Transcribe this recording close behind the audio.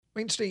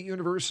Wayne State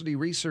University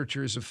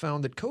researchers have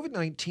found that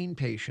COVID-19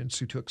 patients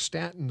who took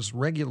statins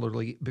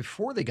regularly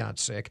before they got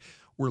sick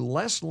were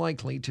less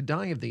likely to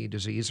die of the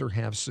disease or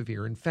have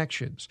severe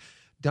infections.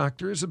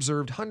 Doctors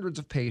observed hundreds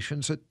of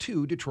patients at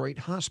 2 Detroit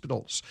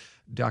hospitals.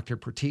 Dr.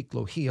 Pratik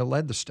Lohia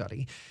led the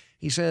study.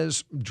 He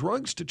says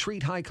drugs to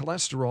treat high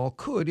cholesterol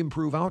could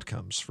improve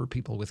outcomes for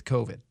people with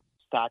COVID.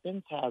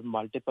 Statins have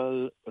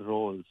multiple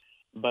roles,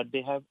 but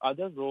they have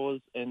other roles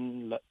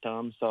in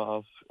terms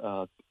of,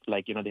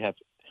 they have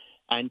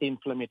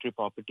anti-inflammatory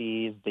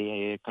properties.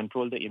 They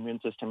control the immune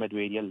system at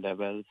various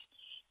levels.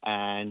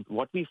 And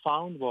what we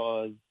found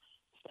was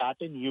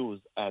statin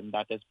use, and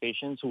that is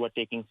patients who were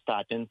taking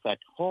statins at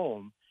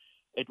home,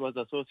 it was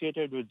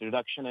associated with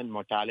reduction in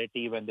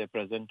mortality when they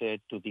presented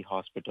to the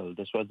hospital.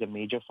 This was the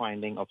major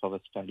finding of our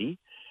study.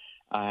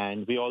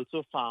 And we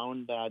also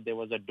found that there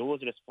was a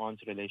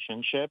dose-response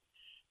relationship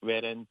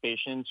wherein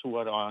patients who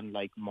were on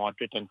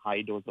moderate and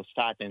high dose of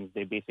statins,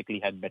 they basically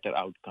had better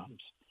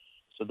outcomes.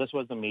 So this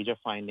was the major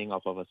finding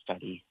of our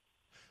study.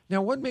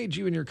 Now, what made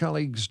you and your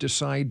colleagues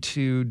decide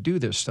to do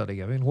this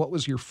study? I mean, what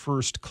was your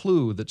first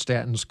clue that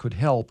statins could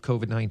help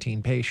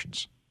COVID-19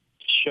 patients?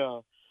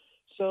 Sure.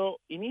 So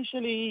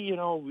initially,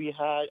 we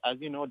had, as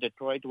you know,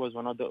 Detroit was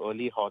one of the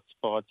early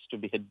hotspots to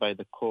be hit by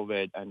the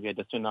COVID, and we had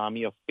a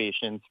tsunami of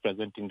patients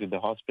presenting to the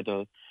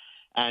hospital.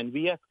 And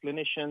we as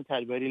clinicians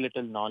had very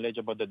little knowledge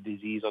about the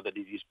disease or the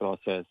disease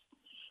process.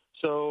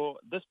 So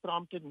this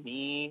prompted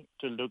me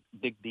to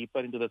dig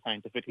deeper into the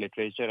scientific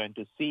literature and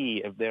to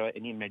see if there are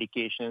any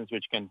medications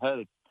which can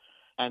help.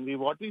 And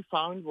what we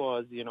found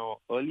was,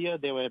 earlier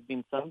there have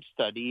been some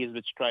studies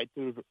which tried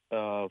to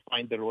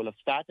find the role of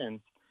statins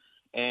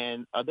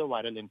and other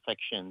viral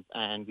infections.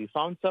 And we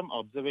found some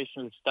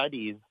observational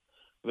studies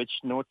which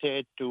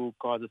noted to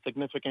cause a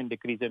significant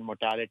decrease in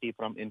mortality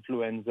from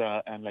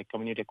influenza and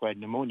community-acquired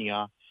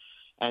pneumonia.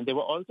 And there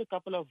were also a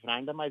couple of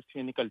randomized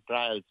clinical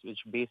trials which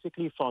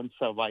basically found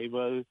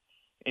survival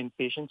in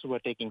patients who were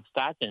taking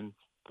statins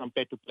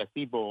compared to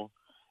placebo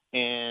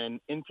and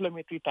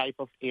inflammatory type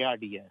of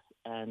ARDS.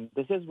 And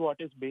this is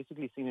what is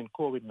basically seen in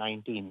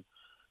COVID-19,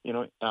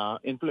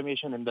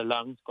 inflammation in the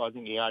lungs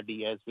causing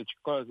ARDS, which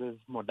causes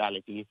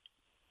mortality.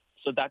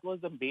 So that was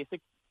the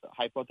basic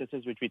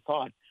hypothesis which we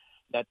thought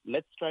that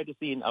let's try to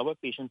see in our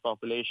patient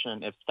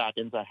population if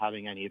statins are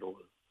having any role.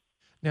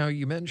 Now,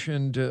 you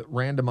mentioned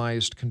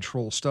randomized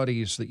control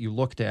studies that you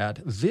looked at.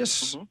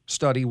 This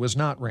study was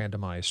not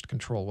randomized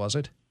control, was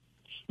it?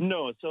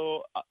 No.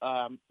 So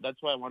that's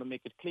why I want to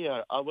make it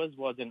clear. Ours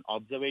was an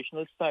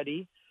observational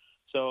study.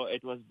 So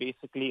it was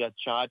basically a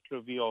chart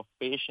review of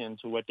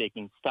patients who were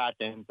taking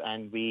statins,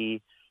 and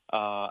we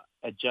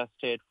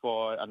adjusted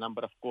for a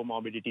number of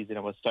comorbidities in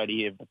our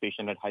study, if the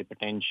patient had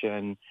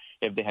hypertension,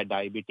 if they had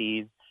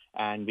diabetes,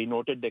 and we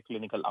noted their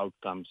clinical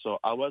outcomes. So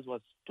ours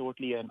was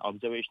totally an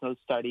observational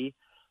study.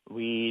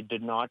 We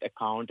did not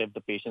account if the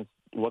patients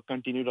were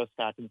continued on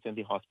statins in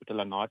the hospital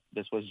or not.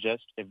 This was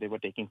just if they were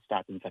taking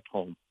statins at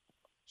home.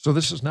 So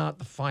this is not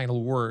the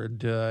final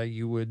word.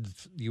 You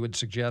would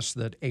suggest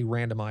that a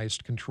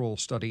randomized control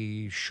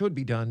study should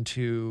be done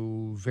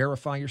to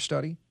verify your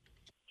study?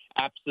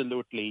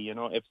 Absolutely.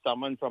 If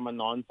someone from a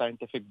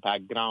non-scientific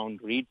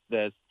background reads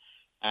this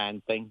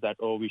and thinks that,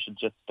 we should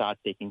just start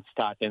taking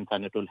statins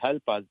and it will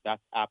help us,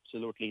 that's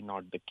absolutely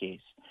not the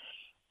case.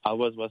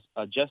 Ours was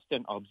just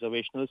an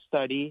observational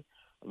study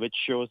which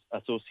shows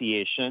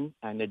association,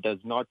 and it does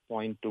not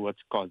point towards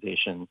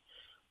causation.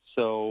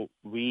 So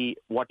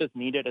what is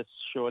needed is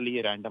surely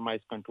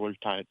randomized controlled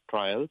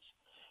trials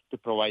to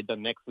provide the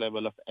next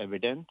level of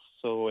evidence.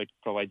 So it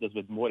provides us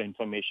with more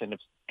information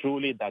if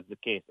truly that's the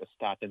case, if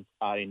statins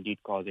are indeed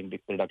causing big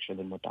reduction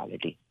in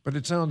mortality. But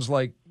it sounds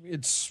like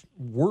it's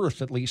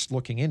worth at least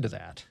looking into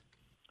that.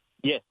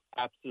 Yes,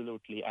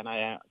 absolutely. And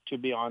to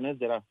be honest,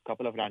 there are a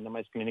couple of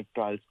randomized clinical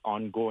trials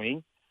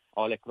ongoing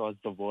all across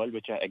the world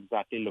which are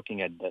exactly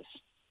looking at this.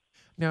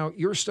 Now,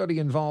 your study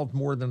involved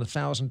more than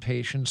 1,000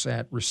 patients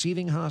at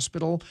Receiving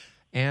Hospital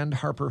and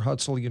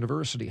Harper-Hutzell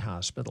University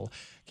Hospital.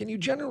 Can you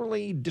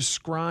generally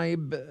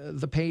describe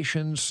the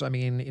patients,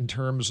 in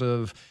terms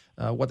of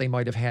what they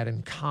might have had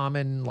in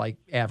common, like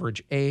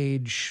average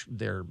age,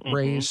 their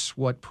race,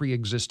 what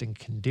pre-existing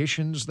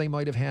conditions they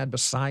might have had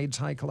besides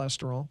high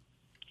cholesterol?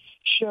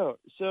 Sure.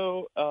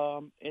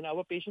 So in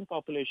our patient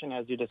population,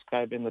 as you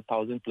described, in the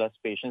 1,000-plus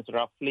patients,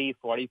 roughly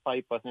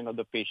 45% of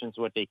the patients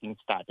were taking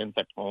statins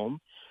at home.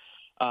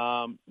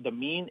 The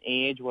mean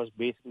age was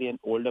basically an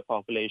older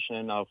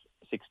population of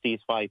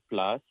 65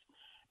 plus.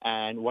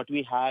 And what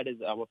we had is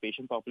our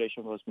patient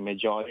population was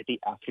majority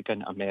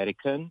African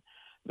American,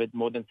 with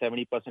more than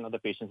 70% of the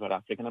patients were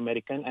African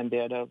American. And they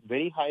had a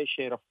very high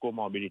share of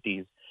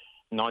comorbidities,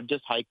 not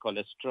just high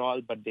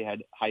cholesterol, but they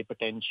had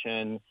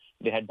hypertension,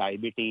 they had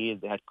diabetes,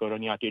 they had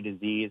coronary artery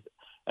disease,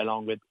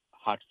 along with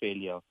heart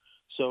failure.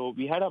 So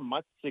we had a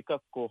much sicker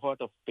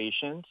cohort of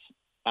patients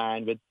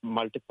and with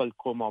multiple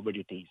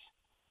comorbidities,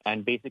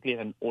 and basically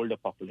an older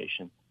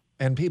population.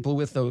 And people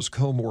with those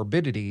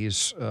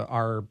comorbidities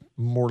are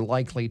more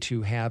likely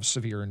to have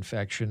severe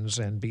infections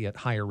and be at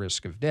higher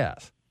risk of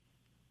death.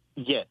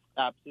 Yes,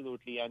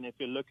 absolutely. And if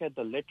you look at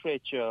the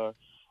literature,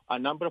 a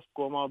number of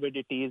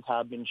comorbidities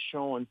have been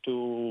shown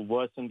to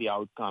worsen the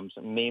outcomes,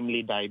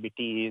 namely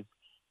diabetes,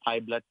 high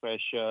blood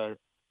pressure,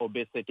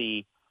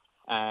 obesity.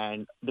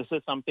 And this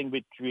is something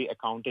which we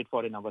accounted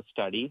for in our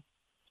study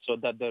so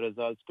that the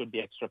results could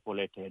be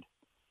extrapolated.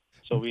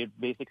 So we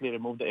basically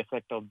removed the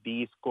effect of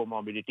these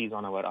comorbidities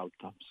on our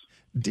outcomes.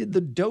 Did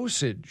the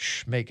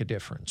dosage make a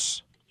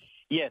difference?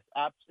 Yes,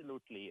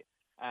 absolutely.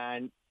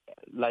 And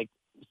like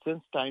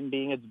since time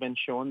being, it's been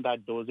shown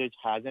that dosage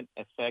has an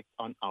effect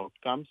on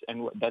outcomes,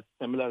 and that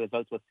similar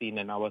results were seen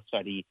in our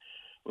study,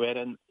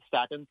 wherein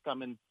statins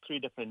come in three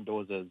different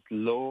doses: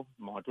 low,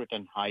 moderate,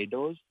 and high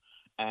dose.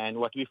 And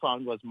what we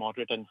found was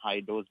moderate and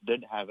high dose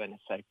did have an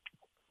effect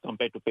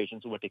compared to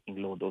patients who were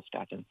taking low dose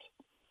statins.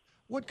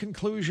 What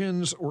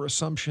conclusions or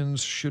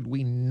assumptions should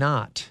we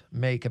not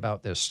make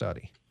about this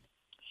study?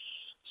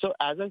 So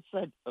as I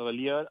said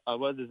earlier,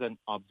 ours is an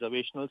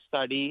observational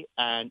study,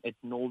 and it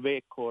no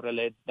way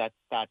correlates that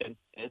statin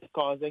is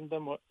causing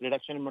the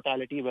reduction in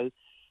mortality. Well,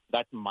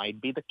 that might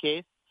be the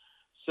case.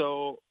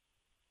 So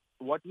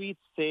what we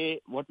say,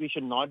 what we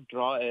should not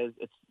draw is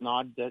it's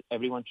not that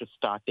everyone should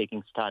start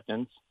taking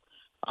statins.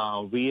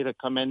 We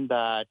recommend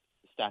that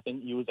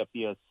statin use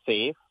appears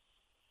safe.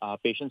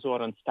 Patients who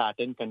are on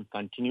statin can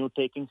continue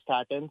taking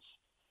statins,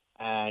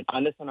 and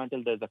unless and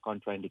until there's a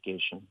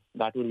contraindication.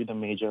 That would be the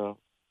major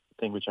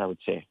thing which I would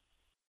say.